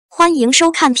欢迎收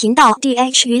看频道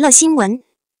D.H 娱乐新闻，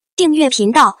订阅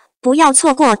频道，不要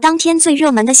错过当天最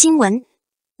热门的新闻。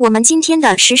我们今天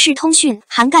的时事通讯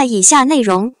涵盖以下内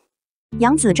容：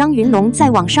杨紫张云龙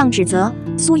在网上指责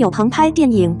苏有朋拍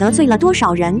电影得罪了多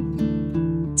少人？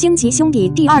荆棘兄弟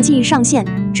第2季上线，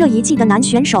这一季的男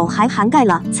选手还涵盖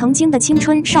了曾经的青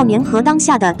春少年和当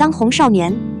下的当红少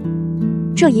年。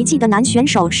这一季的男选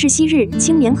手是昔日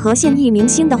青年和现役明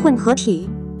星的混合体。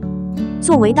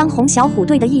作为当红小虎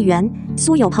队的一员，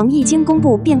苏有朋一经公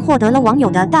布便获得了网友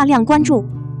的大量关注。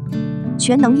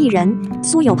全能艺人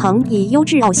苏有朋以优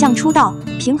质偶像出道，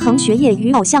平衡学业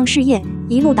与偶像事业，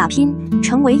一路打拼，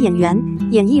成为演员，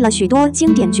演绎了许多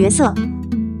经典角色。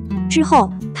之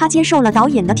后，他接受了导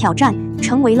演的挑战，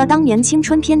成为了当年青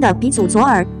春片的鼻祖左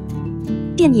耳。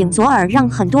电影《左耳》让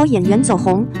很多演员走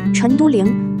红，陈都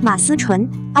灵、马思纯、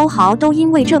欧豪都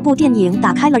因为这部电影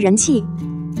打开了人气。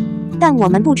但我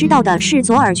们不知道的是，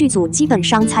左耳剧组基本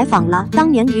上采访了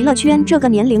当年娱乐圈这个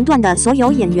年龄段的所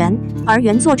有演员，而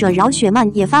原作者饶雪漫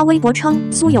也发微博称，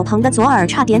苏有朋的左耳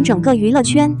差点整个娱乐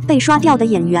圈被刷掉的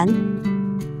演员。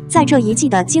在这一季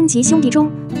的荆棘兄弟中，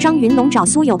张云龙找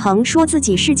苏有朋说自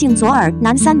己试镜左耳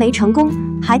男3没成功，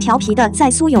还调皮的在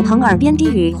苏有朋耳边低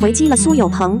语回击了苏有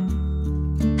朋。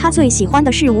他最喜欢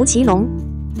的是吴奇隆。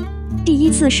第一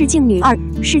次试镜女2，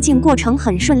试镜过程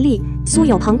很顺利，苏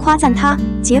有朋夸赞他，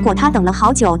结果他等了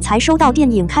好久才收到电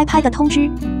影开拍的通知。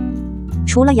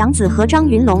除了杨紫和张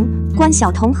云龙，关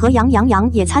晓彤和杨洋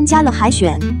洋也参加了海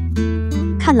选。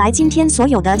看来今天所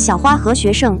有的小花和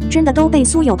学生真的都被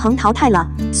苏有朋淘汰了，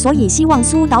所以希望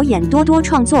苏导演多多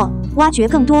创作，挖掘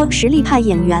更多实力派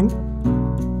演员。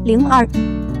02，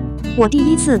我第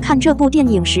一次看这部电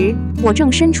影时，我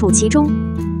正身处其中。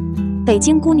北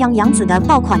京姑娘杨紫的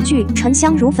爆款剧《沉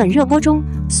香如粉》热播中，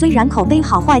虽然口碑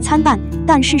好坏参半，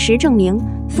但事实证明，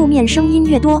负面声音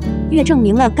越多，越证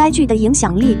明了该剧的影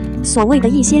响力。所谓的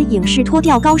一些影视脱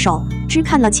掉高手，只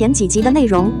看了前几集的内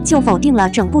容就否定了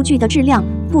整部剧的质量，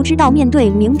不知道面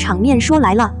对名场面说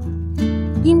来了。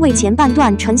因为前半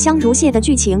段沉香如屑的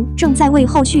剧情正在为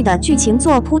后续的剧情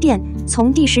做铺垫，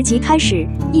从第10集开始，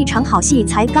一场好戏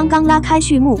才刚刚拉开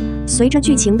序幕。随着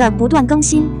剧情的不断更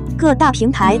新，各大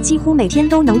平台几乎每天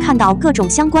都能看到各种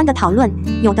相关的讨论，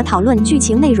有的讨论剧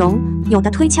情内容，有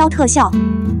的推敲特效。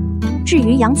至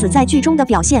于杨紫在剧中的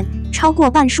表现，超过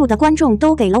半数的观众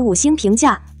都给了5星评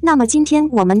价。那么今天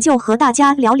我们就和大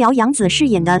家聊聊杨紫饰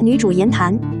演的女主言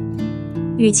谈。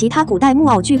与其他古代木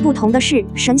偶剧不同的是，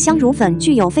沉香如粉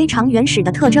具有非常原始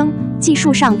的特征，技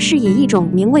术上是以一种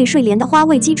名为睡莲的花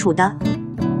为基础的。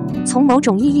从某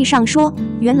种意义上说，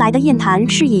原来的燕坛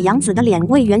是以杨紫的脸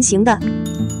为原型的。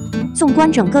纵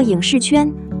观整个影视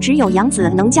圈，只有杨紫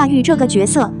能驾驭这个角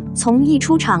色，从一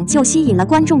出场就吸引了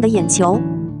观众的眼球。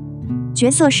角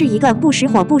色是一个不识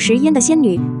火不识烟的仙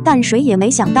女，但谁也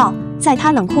没想到，在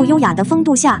她冷酷优雅的风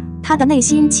度下，她的内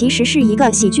心其实是一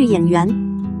个喜剧演员。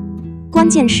关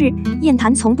键是燕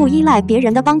坛从不依赖别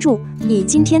人的帮助，以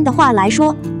今天的话来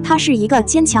说，她是一个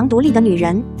坚强独立的女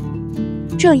人。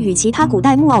这与其他古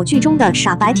代木偶剧中的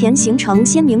傻白甜形成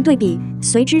鲜明对比，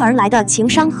随之而来的情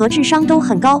商和智商都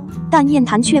很高，但燕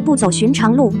坛却不走寻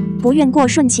常路，不愿过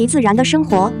顺其自然的生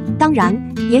活。当然，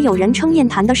也有人称燕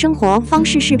坛的生活方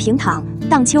式是平躺、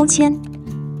荡秋千。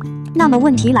那么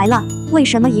问题来了，为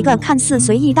什么一个看似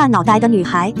随意大脑袋的女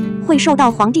孩会受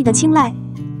到皇帝的青睐？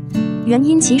原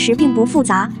因其实并不复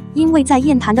杂，因为在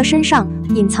燕坛的身上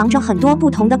隐藏着很多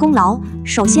不同的功劳。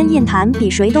首先，燕坛比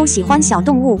谁都喜欢小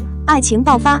动物，爱情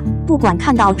爆发，不管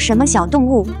看到什么小动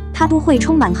物，她都会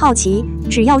充满好奇，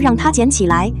只要让她捡起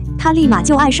来，她立马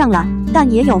就爱上了。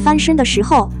但也有翻身的时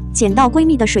候，捡到闺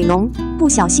蜜的水龙，不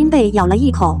小心被咬了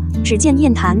一口，只见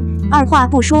燕坛二话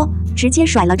不说，直接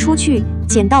甩了出去，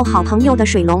捡到好朋友的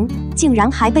水龙，竟然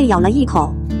还被咬了一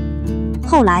口。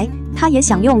后来他也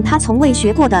想用他从未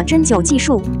学过的针灸技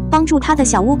术，帮助他的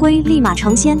小乌龟立马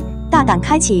成仙，大胆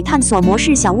开启探索模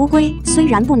式。小乌龟虽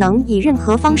然不能以任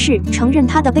何方式承认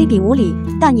他的卑鄙无礼，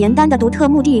但颜丹的独特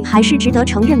目的还是值得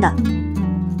承认的。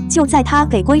就在他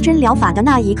给龟针疗法的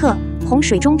那一刻，洪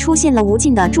水中出现了无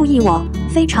尽的注意我，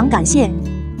非常感谢。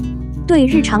对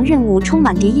日常任务充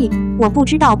满敌意，我不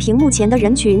知道屏幕前的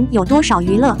人群有多少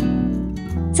娱乐。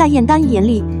在燕丹眼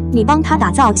里，你帮他打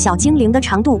造小精灵的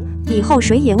长度，以后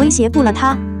谁也威胁不了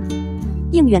他。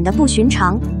应远的不寻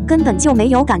常，根本就没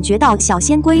有感觉到小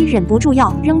仙龟忍不住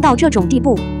要扔到这种地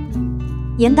步。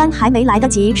颜丹还没来得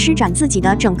及施展自己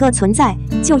的整个存在，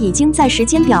就已经在时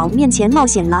间表面前冒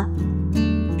险了。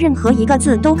任何一个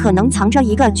字都可能藏着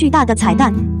一个巨大的彩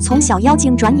蛋。从小妖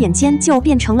精转眼间就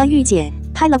变成了御姐，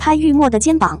拍了拍玉墨的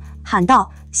肩膀，喊道：“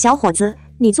小伙子，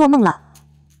你做梦了。”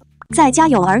在《家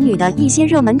有儿女》的一些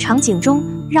热门场景中，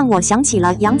让我想起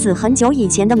了杨紫很久以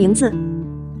前的名字。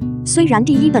虽然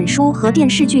第一本书和电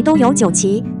视剧都有9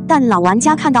集，但老玩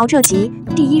家看到这集，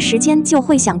第一时间就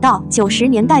会想到90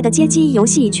年代的街机游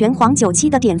戏拳皇9期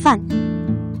的典范。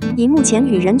荧幕前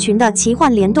与人群的奇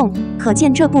幻联动，可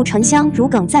见这部沉香如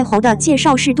鲠在喉的介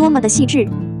绍是多么的细致。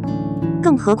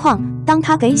更何况，当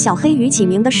他给小黑鱼起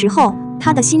名的时候，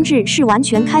他的心智是完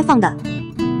全开放的。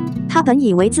他本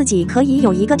以为自己可以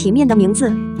有一个体面的名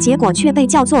字，结果却被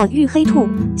叫做玉黑兔，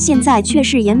现在却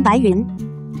是颜白云。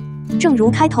正如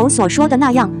开头所说的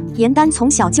那样，颜丹从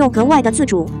小就格外的自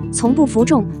主，从不服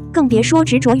众，更别说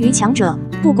执着于强者。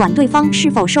不管对方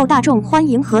是否受大众欢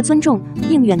迎和尊重，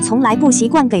应远从来不习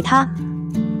惯给他。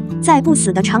在不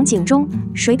死的场景中，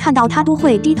谁看到他都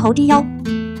会低头低腰。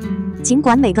尽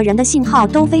管每个人的信号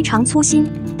都非常粗心，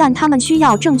但他们需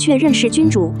要正确认识君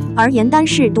主，而颜丹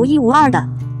是独一无二的。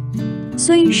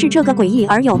虽是这个诡异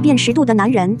而有辨识度的男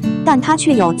人，但他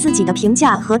却有自己的评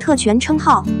价和特权称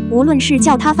号，无论是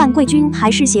叫他范贵君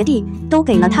还是邪帝，都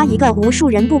给了他一个无数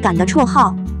人不敢的绰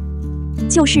号，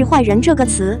就是坏人这个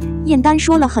词。燕丹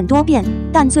说了很多遍，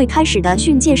但最开始的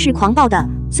训诫是狂暴的，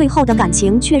最后的感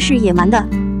情却是野蛮的。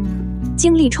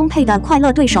精力充沛的快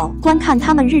乐对手，观看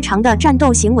他们日常的战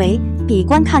斗行为，比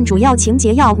观看主要情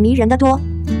节要迷人得多。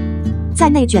在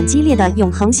内卷激烈的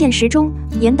永恒现实中，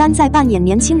颜丹在扮演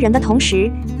年轻人的同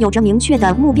时，有着明确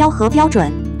的目标和标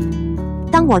准。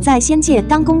当我在仙界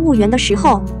当公务员的时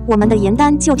候，我们的颜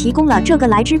丹就提供了这个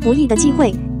来之不易的机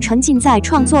会，沉浸在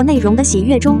创作内容的喜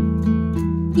悦中。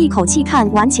一口气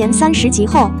看完前30集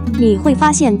后，你会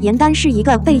发现颜丹是一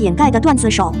个被掩盖的段子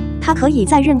手，他可以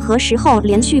在任何时候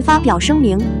连续发表声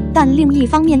明，但另一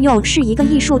方面又是一个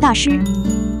艺术大师。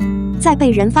在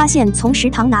被人发现从食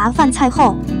堂拿饭菜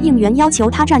后，应援要求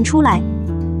他站出来。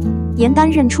颜丹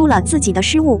认出了自己的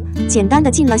失误，简单的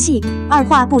进了戏，二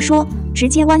话不说，直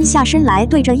接弯下身来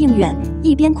对着应援，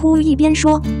一边哭一边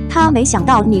说：“他没想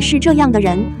到你是这样的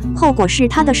人，后果是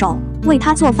他的手为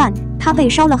他做饭，他被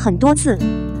烧了很多次。”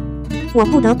我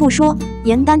不得不说，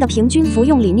颜丹的平均服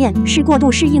用理念是过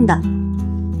度适应的。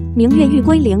明月欲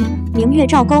归零，明月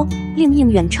照钩，令应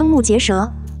援瞠目结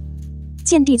舌。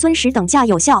见帝尊时等价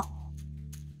有效。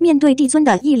面对帝尊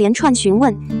的一连串询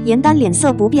问，颜丹脸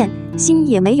色不变，心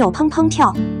也没有砰砰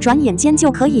跳，转眼间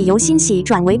就可以由欣喜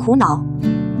转为苦恼。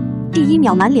第一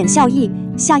秒满脸笑意，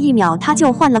下一秒他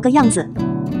就换了个样子。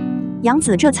杨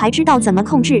紫这才知道怎么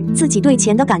控制自己对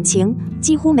钱的感情，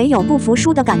几乎没有不服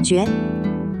输的感觉。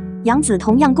杨紫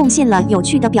同样贡献了有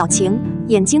趣的表情，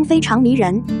眼睛非常迷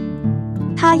人。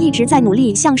她一直在努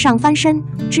力向上翻身，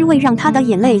只为让她的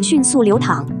眼泪迅速流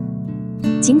淌。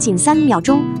仅仅3秒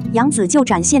钟，杨紫就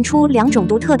展现出2种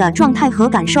独特的状态和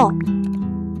感受，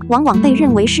往往被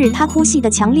认为是她哭戏的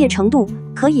强烈程度，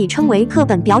可以称为课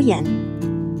本表演。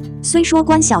虽说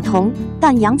关晓彤，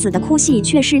但杨紫的哭戏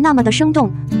却是那么的生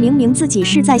动，明明自己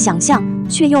是在想象，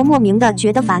却又莫名的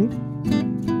觉得烦。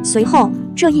随后，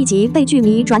这一集被剧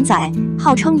迷转载，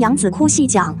号称杨紫哭戏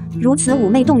奖，如此妩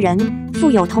媚动人、富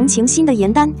有同情心的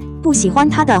颜丹，不喜欢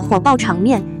她的火爆场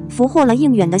面，俘获了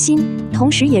应援的心，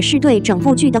同时也是对整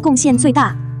部剧的贡献最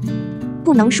大。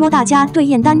不能说大家对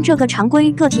燕丹这个常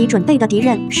规个体准备的敌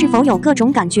人是否有各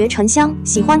种感觉沉香，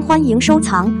喜欢欢迎收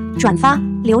藏、转发、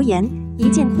留言，一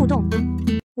键互动。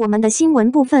我们的新闻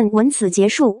部分文此结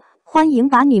束，欢迎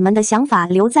把你们的想法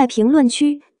留在评论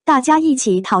区，大家一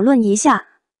起讨论一下。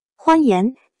欢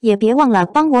迎，也别忘了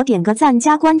帮我点个赞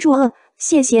加关注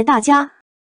谢谢大家。